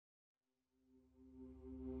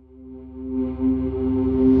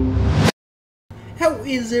How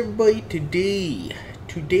is everybody today?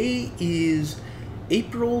 Today is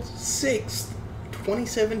April 6th,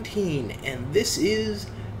 2017, and this is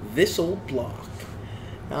This Old Block.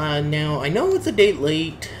 Now, I know it's a date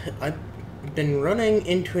late. I've been running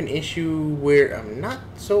into an issue where I'm not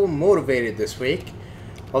so motivated this week.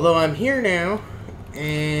 Although I'm here now,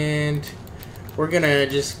 and we're gonna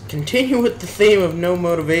just continue with the theme of no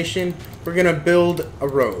motivation. We're gonna build a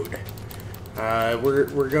road.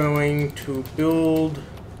 We're going to build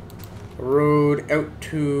a road out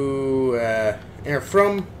to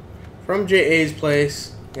from JA's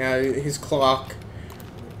place, his clock,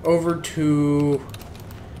 over to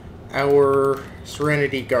our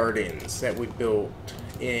Serenity Gardens that we built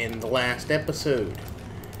in the last episode.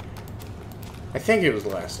 I think it was the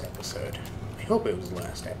last episode. I hope it was the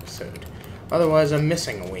last episode. Otherwise, I'm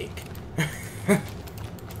missing a week.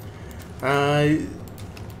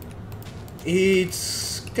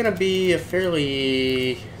 It's gonna be a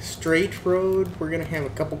fairly straight road. We're gonna have a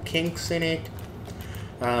couple kinks in it.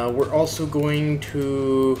 We're also going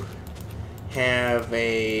to have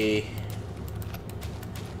a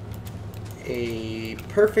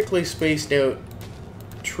perfectly spaced out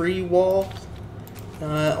tree wall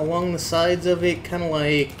along the sides of it, kind of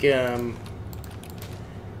like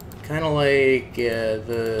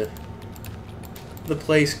the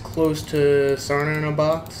place close to Sarnon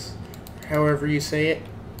box, however you say it.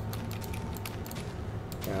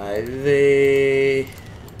 I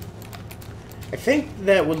think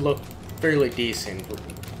that would look fairly decent. I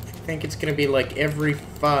think it's gonna be like every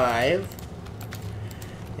 5,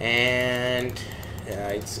 and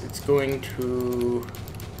it's going to.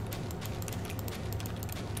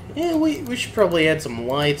 Yeah, we should probably add some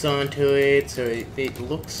lights onto it so it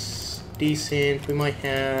looks decent. We might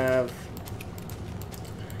have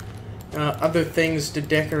other things to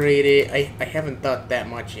decorate it. I haven't thought that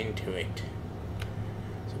much into it.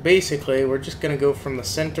 So basically, we're just going to go from the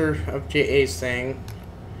center of JA's thing,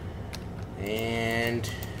 and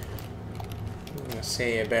I'm going to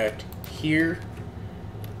say about here.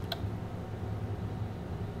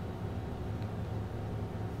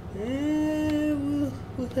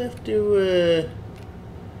 We'll have to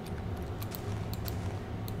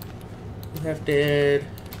add a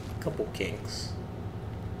couple kinks.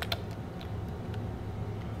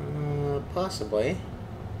 Possibly.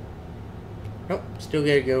 Nope, still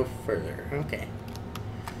gotta go further. Okay.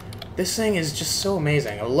 This thing is just so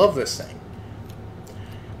amazing. I love this thing.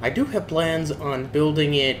 I do have plans on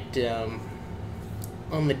building it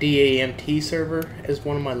on the DAMT server as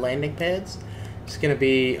one of my landing pads. It's gonna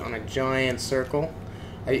be on a giant circle.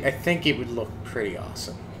 I think it would look pretty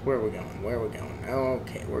awesome. Where are we going? Where are we going?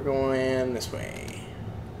 Okay, we're going this way.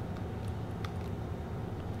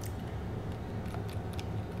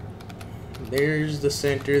 There's the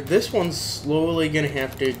center. This one's slowly gonna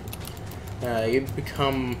have to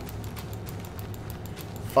become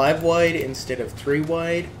 5 wide instead of 3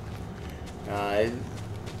 wide.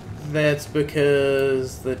 That's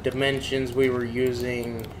because the dimensions we were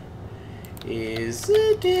using is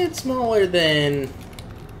a tad smaller than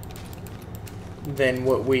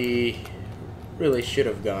what we really should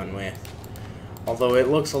have gone with. Although it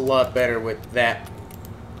looks a lot better with that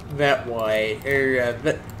wide, or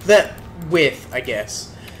that width, I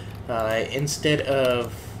guess, instead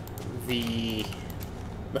of the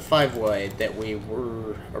 5 wide that we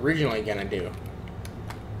were originally gonna do.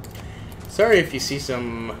 Sorry if you see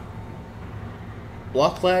some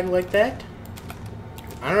block lag like that.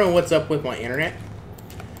 I don't know what's up with my internet,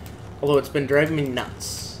 although it's been driving me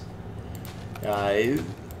nuts. I've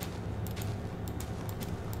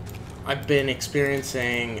been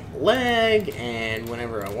experiencing lag, and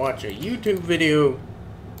whenever I watch a YouTube video,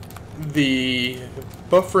 the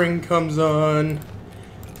buffering comes on,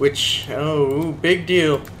 which, oh, big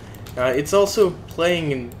deal. It's also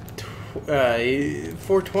playing in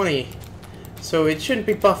 420, so it shouldn't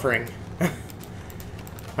be buffering.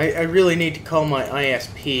 I really need to call my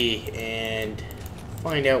ISP and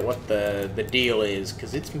find out what the deal is,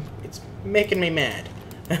 because it's making me mad.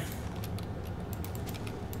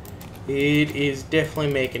 It is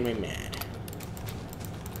definitely making me mad.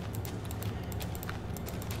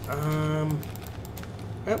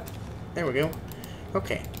 Oh, there we go.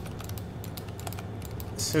 Okay.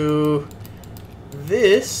 So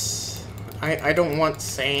this, I don't want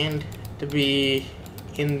sand to be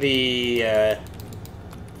in the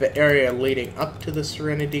area leading up to the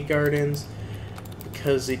Serenity Gardens,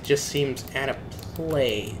 because it just seems out of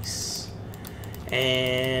place.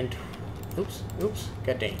 And oops,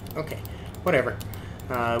 god dang it. Okay, whatever.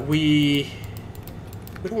 We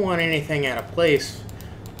don't want anything out of place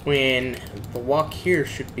when the walk here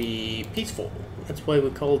should be peaceful That's why we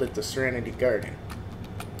called it the Serenity Garden.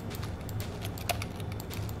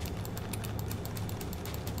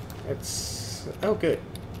 It's... oh, good.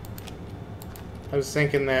 I was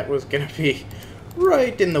thinking that was gonna be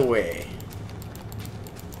right in the way.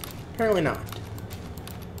 Apparently not.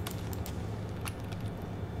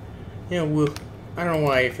 Yeah, I don't know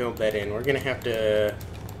why I filled that in. We're gonna have to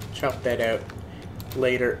chop that out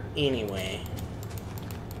later anyway.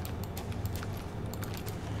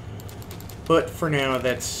 But for now,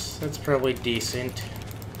 that's probably decent.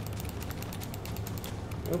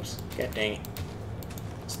 Oops, god dang it.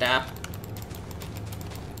 Stop.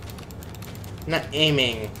 I'm not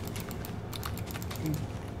aiming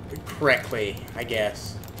correctly, I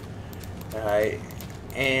guess.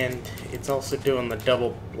 And it's also doing the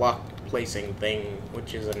double block placing thing,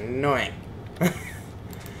 which is annoying.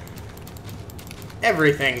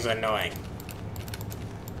 Everything's annoying.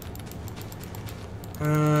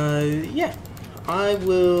 Yeah. I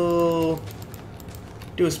will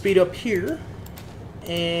do a speed up here,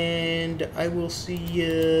 and I will see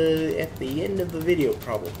you at the end of the video,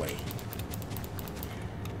 probably.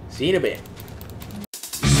 See you in a bit.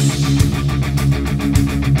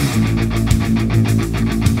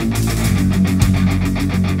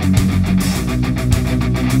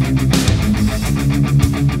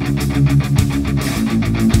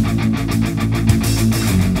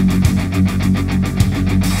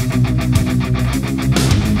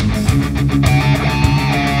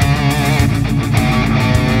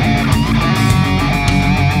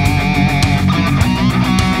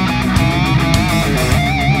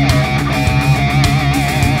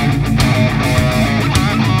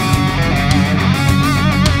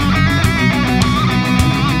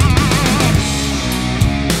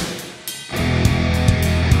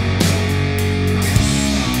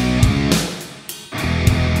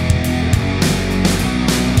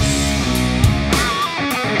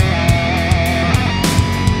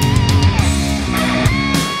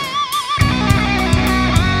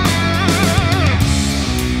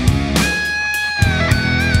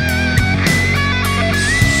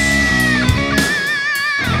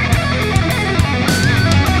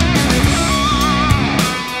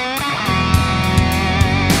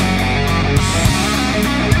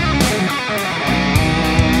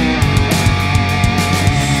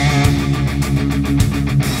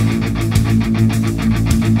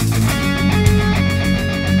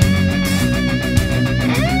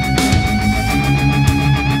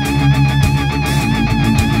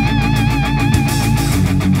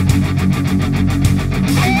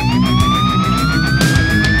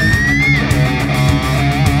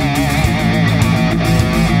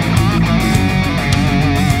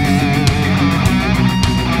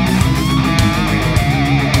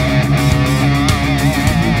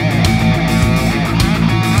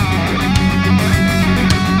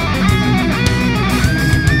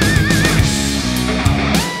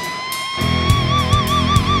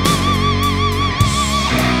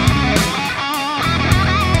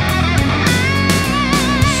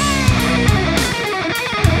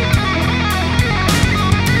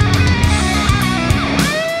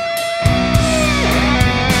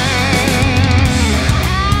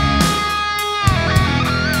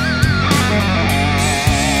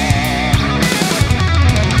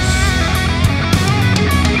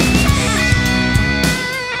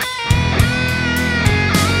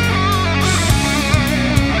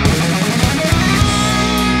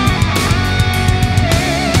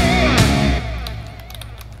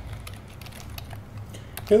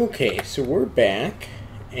 Okay, so we're back,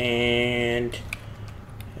 and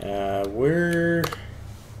we're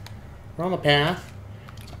on the path.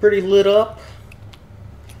 It's pretty lit up.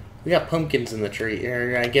 We got pumpkins in the tree,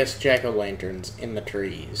 or I guess jack-o'-lanterns in the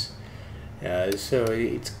trees. So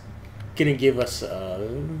it's gonna give us a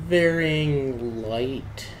varying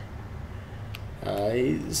light,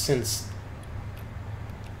 since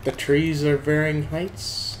the trees are varying heights.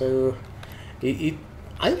 So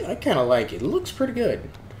I kind of like it. It looks pretty good.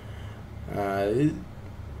 I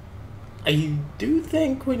do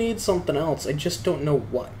think we need something else. I just don't know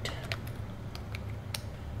what.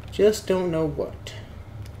 Just don't know what.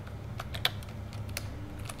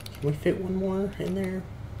 Can we fit one more in there?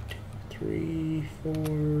 2, 3,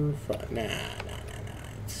 4, 5. Nah.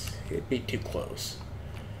 It'd be too close.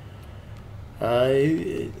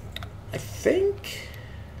 I think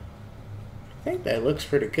that looks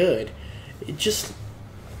pretty good. It just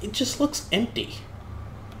looks empty.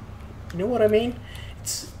 You know what I mean?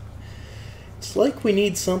 It's like we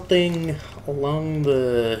need something along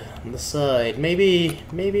the side.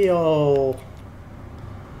 Maybe I'll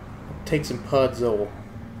take some puzzle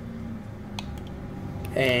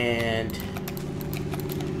and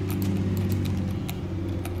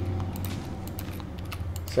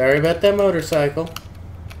Sorry about that motorcycle.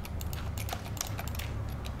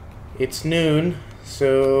 It's noon,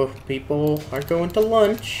 so people are going to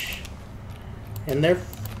lunch. And they're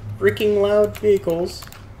freaking loud vehicles.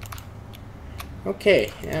 Okay,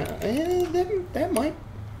 yeah, that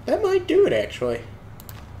might do it actually.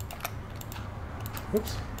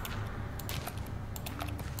 Oops.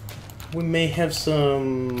 We may have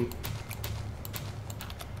some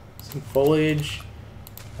foliage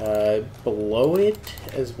below it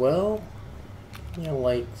as well. You know,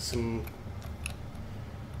 like some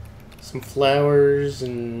flowers,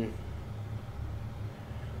 and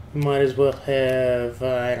we might as well have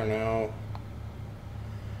I don't know,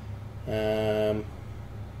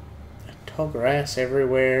 tall grass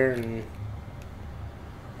everywhere, and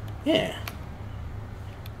yeah,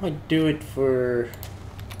 might do it for.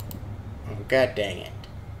 Oh, god dang it.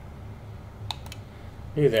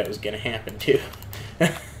 Knew that was gonna happen too.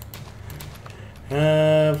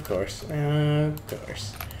 Of course. Yeah.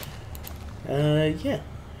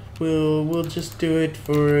 We'll just do it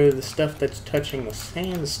for the stuff that's touching the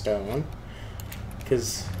sandstone,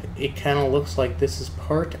 because it kind of looks like this is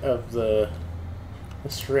part of the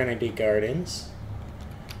Serenity Gardens.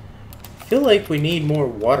 I feel like we need more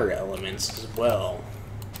water elements as well.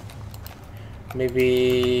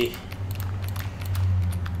 Maybe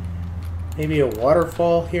a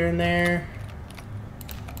waterfall here and there.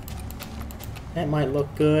 That might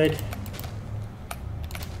look good.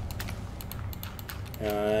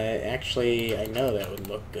 Actually, I know that would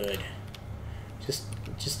look good.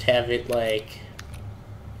 Just have it like...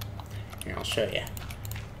 Here, I'll show you.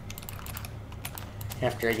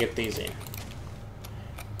 After I get these in.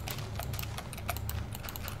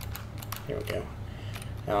 There we go.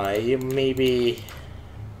 You maybe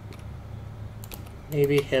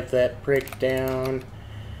have that break down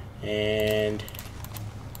and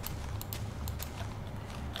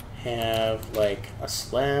have like a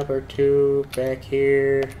slab or two back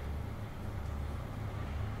here.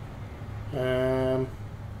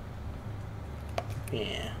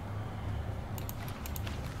 Yeah.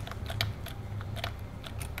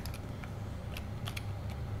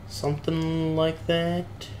 Something like that.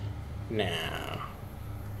 Now,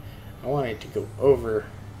 I want it to go over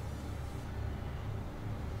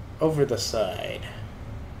the side.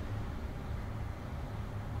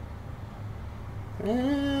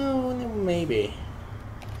 Well, maybe.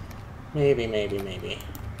 Then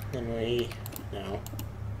no.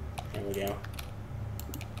 There we go.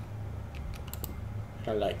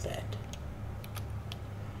 I like that.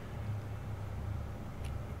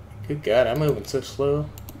 Good God, I'm moving so slow.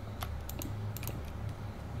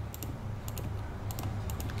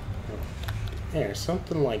 There,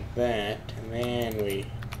 something like that, and then we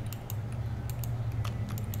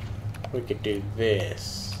could do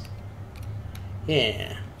this.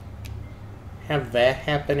 Yeah. Have that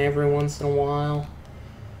happen every once in a while.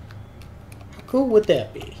 How cool would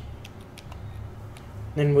that be?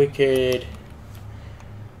 Then we could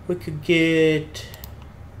get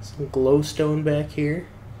some glowstone back here.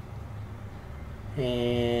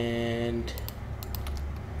 And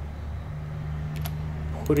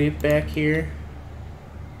put it back here.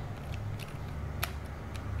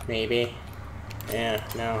 Maybe. Yeah,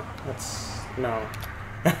 no. No.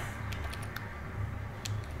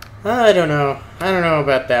 I don't know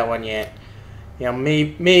about that one yet. Yeah,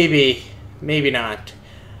 maybe not.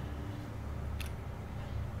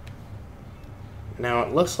 Now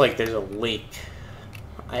it looks like there's a leak.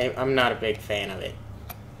 I'm not a big fan of it.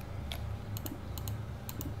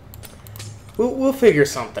 We'll figure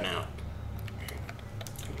something out.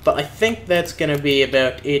 But I think that's going to be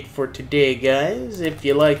about it for today, guys. If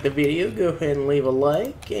you like the video, go ahead and leave a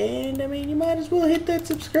like. And, I mean, you might as well hit that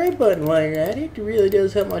subscribe button while you're at it. It really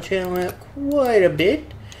does help my channel out quite a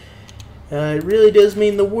bit. It really does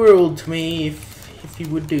mean the world to me if you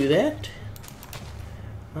would do that.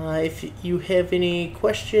 If you have any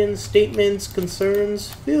questions, statements,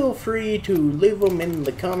 concerns, feel free to leave them in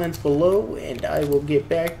the comments below, and I will get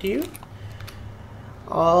back to you.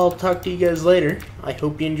 I'll talk to you guys later. I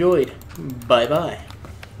hope you enjoyed. Bye-bye.